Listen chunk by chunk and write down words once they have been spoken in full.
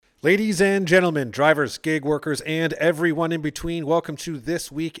Ladies and gentlemen, drivers, gig workers, and everyone in between, welcome to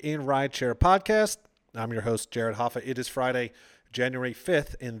This Week in Rideshare podcast. I'm your host, Jared Hoffa. It is Friday, January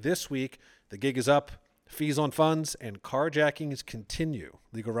 5th, and this week, the gig is up, fees on funds, and carjackings continue.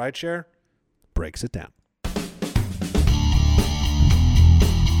 Legal Rideshare breaks it down.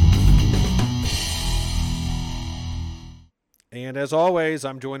 And as always,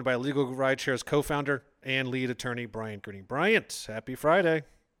 I'm joined by Legal Rideshare's co-founder and lead attorney, Bryant Green. Bryant, happy Friday.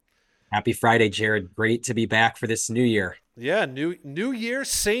 Happy Friday, Jared. Great to be back for this new year. Yeah, new year,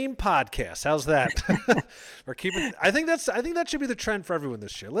 same podcast. How's that? We're keeping. I think that should be the trend for everyone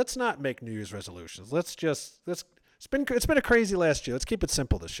this year. Let's not make New Year's resolutions. Let's. It's been a crazy last year. Let's keep it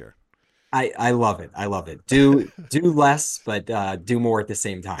simple this year. I love it. I love it. Do less, but do more at the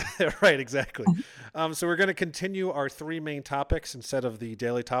same time. Right, exactly. So we're going to continue our three main topics instead of the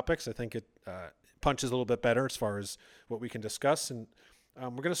daily topics. I think it punches a little bit better as far as what we can discuss. And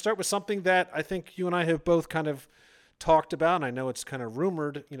we're going to start with something that I think you and I have both kind of talked about, and I know it's kind of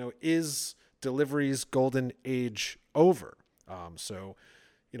rumored, is delivery's golden age over?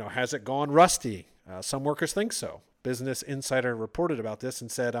 Has it gone rusty? Some workers think so. Business Insider reported about this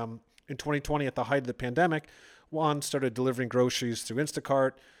and said in 2020, at the height of the pandemic, Juan started delivering groceries through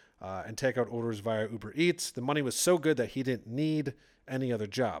Instacart and takeout orders via Uber Eats. The money was so good that he didn't need any other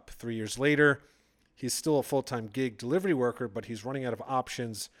job. 3 years later, he's still a full-time gig delivery worker, but he's running out of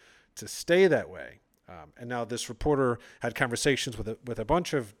options to stay that way. And now this reporter had conversations with a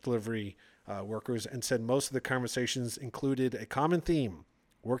bunch of delivery workers and said most of the conversations included a common theme.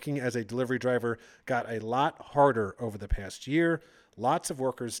 Working as a delivery driver got a lot harder over the past year. Lots of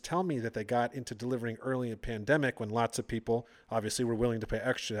workers tell me that they got into delivering early in the pandemic when lots of people obviously were willing to pay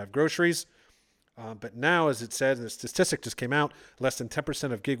extra to have groceries. But now, as it said, the statistic just came out, less than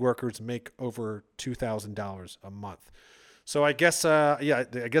 10% of gig workers make over $2,000 a month. So I guess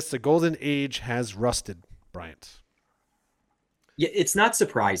the golden age has rusted, Bryant. Yeah, it's not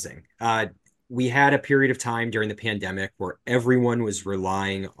surprising. We had a period of time during the pandemic where everyone was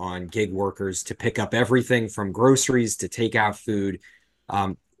relying on gig workers to pick up everything from groceries to take out food.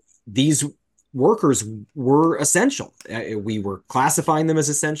 These workers were essential. We were classifying them as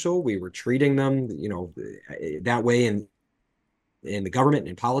essential. We were treating them, that way in the government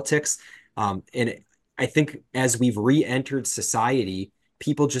and in politics. I think as we've re-entered society,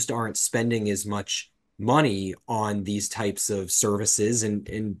 people just aren't spending as much money on these types of services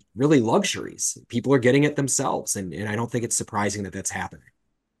and really luxuries. People are getting it themselves, and I don't think it's surprising that that's happening.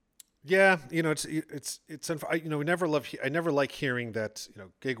 Yeah, I never like hearing that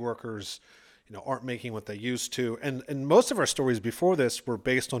gig workers aren't making what they used to, and most of our stories before this were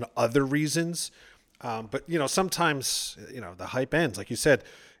based on other reasons. But sometimes the hype ends, like you said.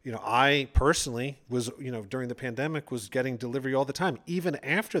 I personally was during the pandemic was getting delivery all the time, even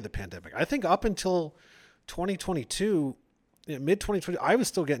after the pandemic. I think up until 2022, mid 2020, I was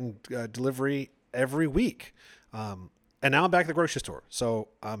still getting delivery every week. And now I'm back at the grocery store. So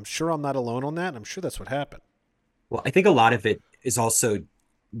I'm sure I'm not alone on that. I'm sure that's what happened. Well, I think a lot of it is also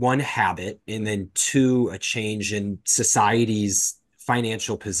one, habit, and then two, a change in society's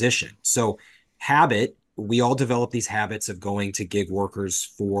financial position. So habit, we all develop these habits of going to gig workers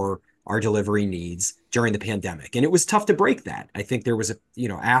for our delivery needs during the pandemic. And it was tough to break that. I think there was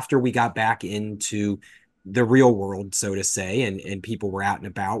after we got back into the real world, so to say, and people were out and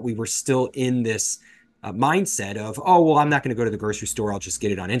about, we were still in this mindset of, oh, well, I'm not going to go to the grocery store. I'll just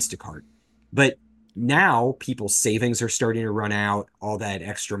get it on Instacart. But now people's savings are starting to run out. All that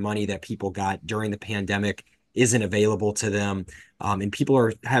extra money that people got during the pandemic isn't available to them. And people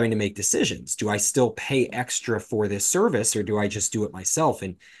are having to make decisions. Do I still pay extra for this service, or do I just do it myself?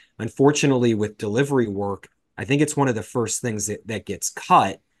 And unfortunately, with delivery work, I think it's one of the first things that gets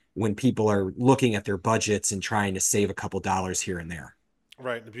cut when people are looking at their budgets and trying to save a couple dollars here and there.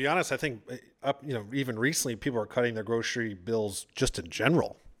 Right. To be honest, I think even recently people are cutting their grocery bills just in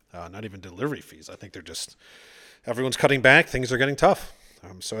general, not even delivery fees. I think everyone's cutting back. Things are getting tough.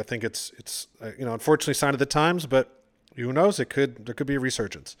 So I think it's unfortunately sign of the times, but who knows? There could be a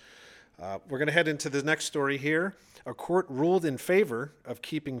resurgence. We're going to head into the next story here. A court ruled in favor of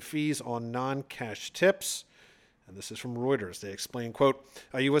keeping fees on non-cash tips. And this is from Reuters. They explain, quote,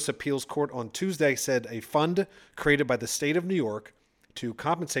 a U.S. appeals court on Tuesday said a fund created by the state of New York to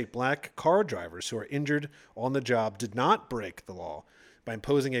compensate black car drivers who are injured on the job did not break the law by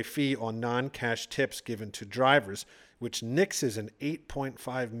imposing a fee on non-cash tips given to drivers, which nixes an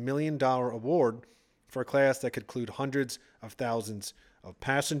 $8.5 million award for a class that could include hundreds of thousands of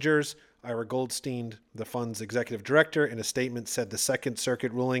passengers. Ira Goldstein, the fund's executive director, in a statement said the Second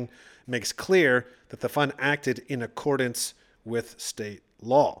Circuit ruling makes clear that the fund acted in accordance with state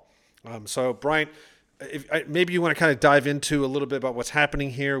law. So, Brian, maybe you want to kind of dive into a little bit about what's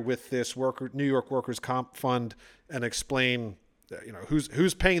happening here with this New York Workers Comp Fund and explain,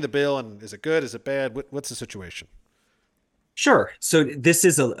 who's paying the bill and is it good, is it bad, what's the situation? Sure. So this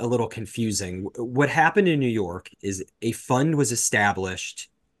is a little confusing. What happened in New York is a fund was established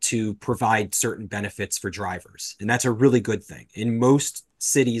to provide certain benefits for drivers, and that's a really good thing. In most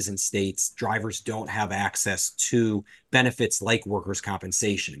cities and states, drivers don't have access to benefits like workers'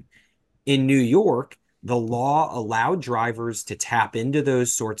 compensation. In New York, the law allowed drivers to tap into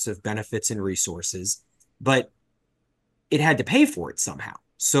those sorts of benefits and resources, but it had to pay for it somehow.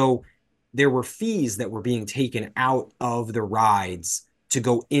 So there were fees that were being taken out of the rides to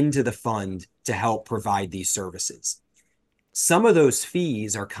go into the fund to help provide these services. Some of those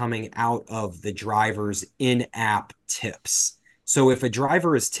fees are coming out of the driver's in-app tips. So if a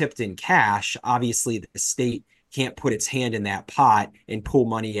driver is tipped in cash, obviously the state can't put its hand in that pot and pull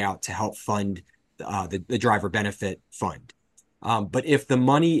money out to help fund the driver benefit fund. But if the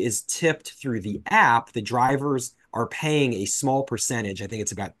money is tipped through the app, the drivers are paying a small percentage, I think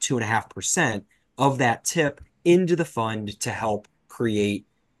it's about 2.5% of that tip into the fund to help create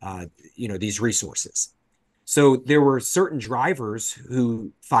these resources. So there were certain drivers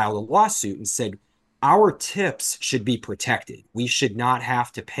who filed a lawsuit and said, our tips should be protected. We should not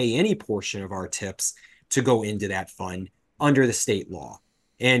have to pay any portion of our tips to go into that fund under the state law.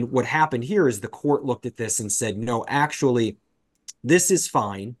 And what happened here is the court looked at this and said, no, actually, this is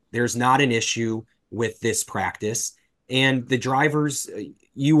fine. There's not an issue with this practice. And the drivers,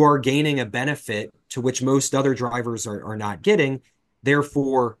 you are gaining a benefit to which most other drivers are not getting.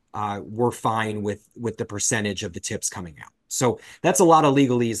 Therefore, we're fine with the percentage of the tips coming out. So that's a lot of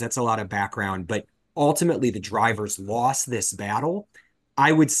legalese. That's a lot of background. But ultimately, the drivers lost this battle.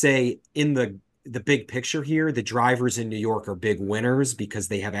 I would say in the big picture here, the drivers in New York are big winners because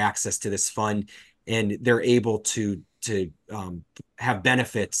they have access to this fund and they're able to have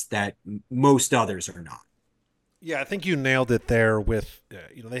benefits that most others are not. Yeah, I think you nailed it there with,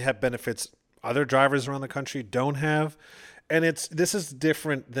 they have benefits other drivers around the country don't have. And this is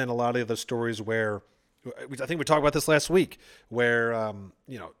different than a lot of the stories where I think we talked about this last week, where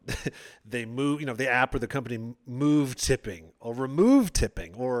they move, the app or the company move tipping or remove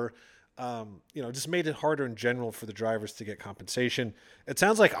tipping, or just made it harder in general for the drivers to get compensation. It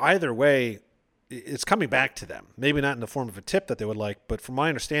sounds like either way, it's coming back to them. Maybe not in the form of a tip that they would like, but from my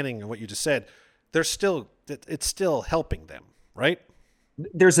understanding and what you just said, it's still helping them, right?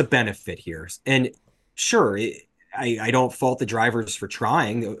 There's a benefit here, and sure, I don't fault the drivers for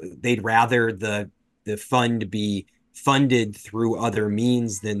trying. They'd rather the fund be funded through other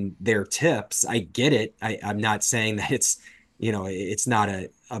means than their tips. I get it. I'm not saying that it's not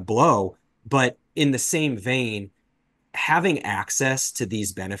a blow, but in the same vein, having access to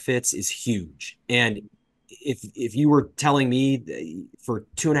these benefits is huge. And if you were telling me for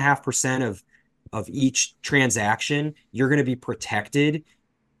 2.5% of each transaction, you're going to be protected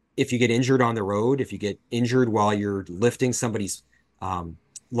if you get injured on the road, if you get injured while you're lifting somebody's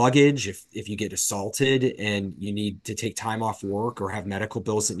luggage, if you get assaulted and you need to take time off work or have medical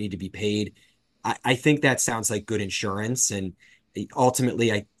bills that need to be paid, I think that sounds like good insurance. And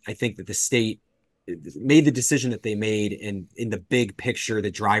ultimately, I think that the state made the decision that they made, and in the big picture,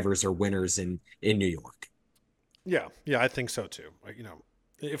 the drivers are winners in New York. Yeah, I think so too.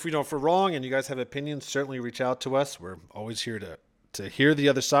 If we're wrong and you guys have opinions, certainly reach out to us. We're always here to hear the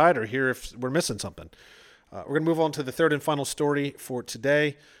other side or hear if we're missing something. We're going to move on to the third and final story for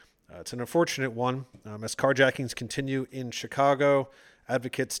today. It's an unfortunate one. As carjackings continue in Chicago,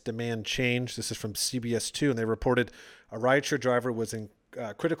 advocates demand change. This is from CBS2, and they reported a rideshare driver was in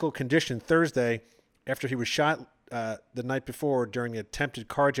critical condition Thursday after he was shot the night before during an attempted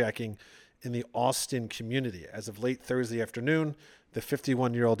carjacking in the Austin community. As of late Thursday afternoon, the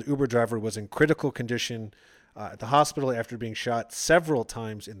 51-year-old Uber driver was in critical condition at the hospital after being shot several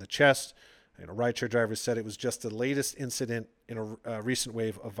times in the chest. Rideshare drivers said it was just the latest incident in a recent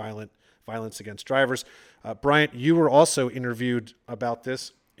wave of violence against drivers. Bryant, you were also interviewed about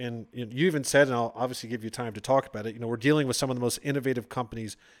this, and you even said, and I'll obviously give you time to talk about it, we're dealing with some of the most innovative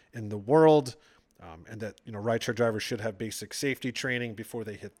companies in the world, and that, rideshare drivers should have basic safety training before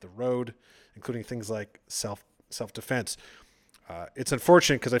they hit the road, including things like self-defense. It's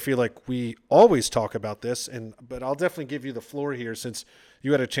unfortunate because I feel like we always talk about this, but I'll definitely give you the floor here since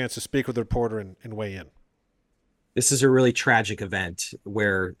you had a chance to speak with the reporter and weigh in. This is a really tragic event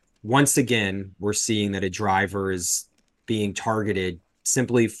where once again, we're seeing that a driver is being targeted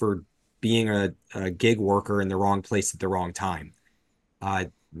simply for being a gig worker in the wrong place at the wrong time.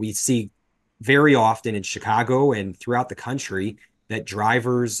 We see very often in Chicago and throughout the country that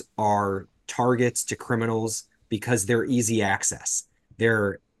drivers are targets to criminals because they're easy access.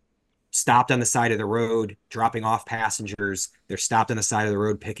 They're stopped on the side of the road, dropping off passengers. They're stopped on the side of the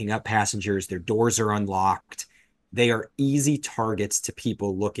road, picking up passengers. Their doors are unlocked. They are easy targets to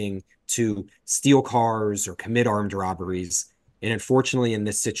people looking to steal cars or commit armed robberies. And unfortunately, in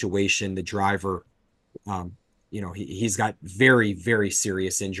this situation, the driver, um, he's got very, very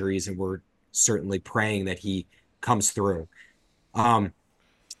serious injuries, and we're certainly praying that he comes through. Um,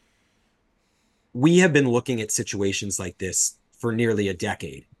 we have been looking at situations like this for nearly a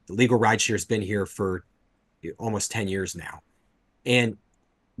decade. The legal rideshare has been here for almost 10 years now. And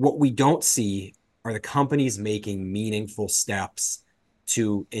what we don't see are the companies making meaningful steps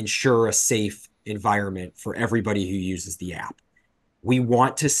to ensure a safe environment for everybody who uses the app. We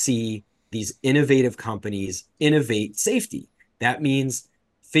want to see these innovative companies innovate safety. That means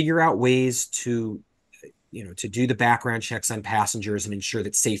figure out ways to do the background checks on passengers and ensure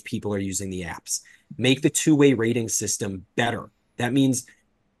that safe people are using the apps. Make the two-way rating system better. That means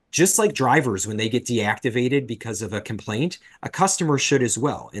just like drivers, when they get deactivated because of a complaint, a customer should as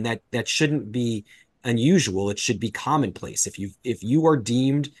well. And that shouldn't be unusual. It should be commonplace. If you are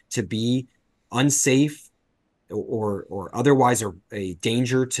deemed to be unsafe or otherwise a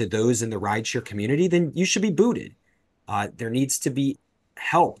danger to those in the rideshare community, then you should be booted. There needs to be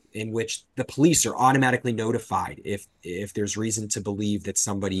help in which the police are automatically notified if there's reason to believe that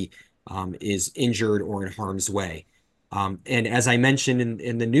somebody is injured or in harm's way. And as I mentioned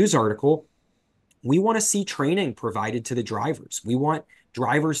in the news article, we want to see training provided to the drivers. We want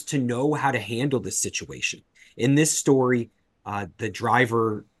drivers to know how to handle this situation. In this story, the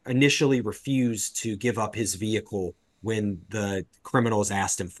driver initially refused to give up his vehicle when the criminals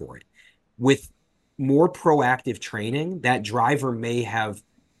asked him for it. With more proactive training, that driver may have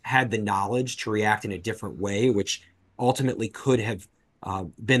had the knowledge to react in a different way, which ultimately could have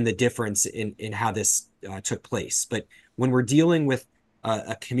been the difference in how this took place. But when we're dealing with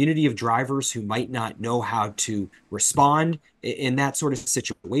a community of drivers who might not know how to respond in that sort of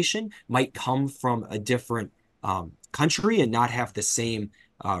situation, might come from a different country and not have the same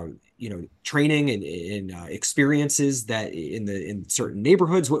training and experiences that in certain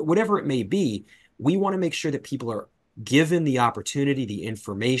neighborhoods, whatever it may be, we want to make sure that people are given the opportunity, the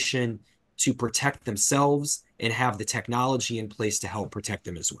information to protect themselves and have the technology in place to help protect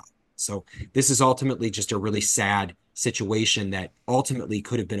them as well. So this is ultimately just a really sad situation that ultimately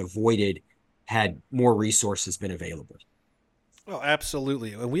could have been avoided had more resources been available. Oh,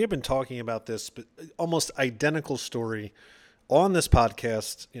 absolutely. And we have been talking about this, but almost identical story on this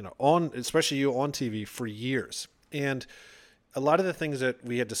podcast, on especially you on TV for years. And a lot of the things that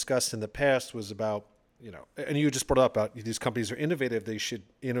we had discussed in the past was about, and you just brought up about these companies are innovative. They should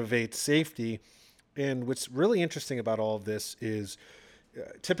innovate safety. And what's really interesting about all of this is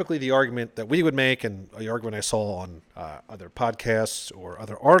typically the argument that we would make, and the argument I saw on other podcasts or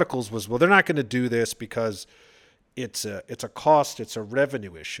other articles was, well, they're not going to do this because it's a cost, it's a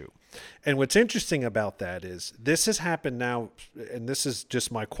revenue issue. And what's interesting about that is this has happened now, and this is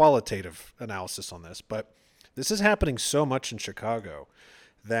just my qualitative analysis on this, but this is happening so much in Chicago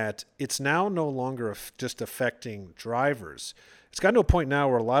that it's now no longer just affecting drivers. It's gotten to a point now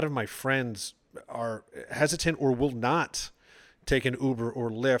where a lot of my friends are hesitant or will not take an Uber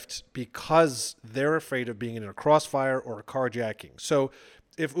or Lyft because they're afraid of being in a crossfire or a carjacking. So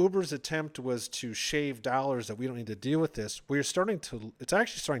if Uber's attempt was to shave dollars that we don't need to deal with this, it's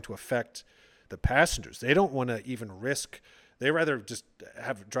actually starting to affect the passengers. They don't want to even risk. They rather just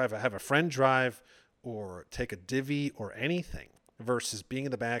have a friend drive or take a divvy or anything versus being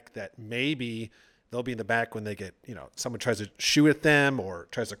in the back that maybe they'll be in the back when they get, someone tries to shoot at them or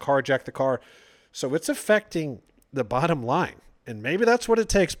tries to carjack the car. So it's affecting the bottom line. And maybe that's what it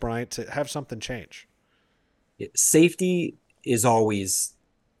takes, Brian, to have something change. Safety is always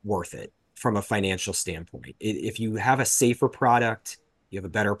worth it from a financial standpoint. If you have a safer product, you have a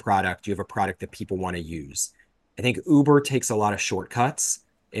better product, you have a product that people want to use. I think Uber takes a lot of shortcuts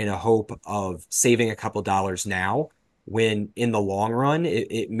in a hope of saving a couple dollars now, when in the long run,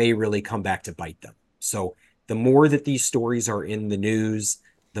 it may really come back to bite them. So the more that these stories are in the news,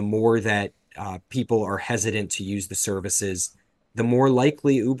 the more that people are hesitant to use the services, the more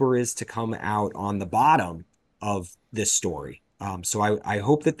likely Uber is to come out on the bottom of this story. So I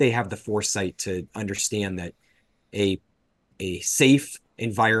hope that they have the foresight to understand that a safe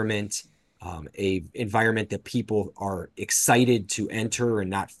environment, a environment that people are excited to enter and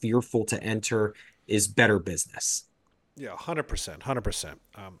not fearful to enter, is better business. Yeah, 100%, 100%.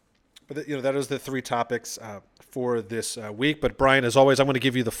 But that is the three topics for this week. But Brian, as always, I'm going to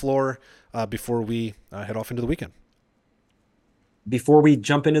give you the floor before we head off into the weekend. Before we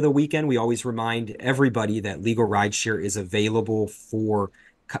jump into the weekend, we always remind everybody that legal rideshare is available for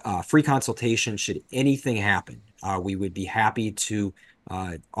free consultation should anything happen. We would be happy to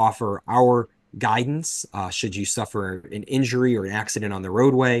offer our guidance should you suffer an injury or an accident on the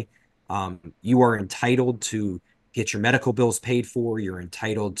roadway. You are entitled to get your medical bills paid for. You're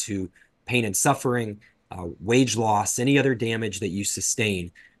entitled to pain and suffering, wage loss, any other damage that you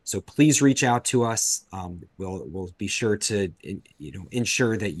sustain. So please reach out to us. We'll be sure to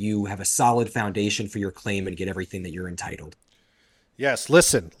ensure that you have a solid foundation for your claim and get everything that you're entitled. Yes,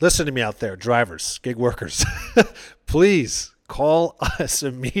 listen to me out there, drivers, gig workers. Please call us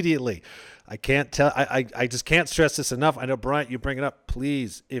immediately. I can't tell. I just can't stress this enough. I know, Bryant, you bring it up.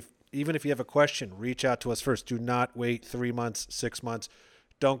 Please, if even if you have a question, reach out to us first. Do not wait 3 months, 6 months.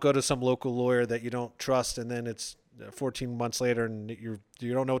 Don't go to some local lawyer that you don't trust, and then it's 14 months later and you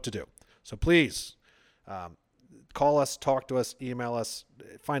don't know what to do. So please, um, call us, talk to us, email us,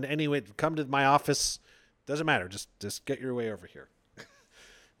 find any way. Come to my office. Doesn't matter. Just get your way over here.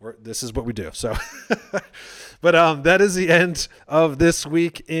 This is what we do. So, but that is the end of this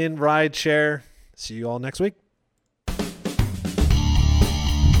week in Rideshare. See you all next week.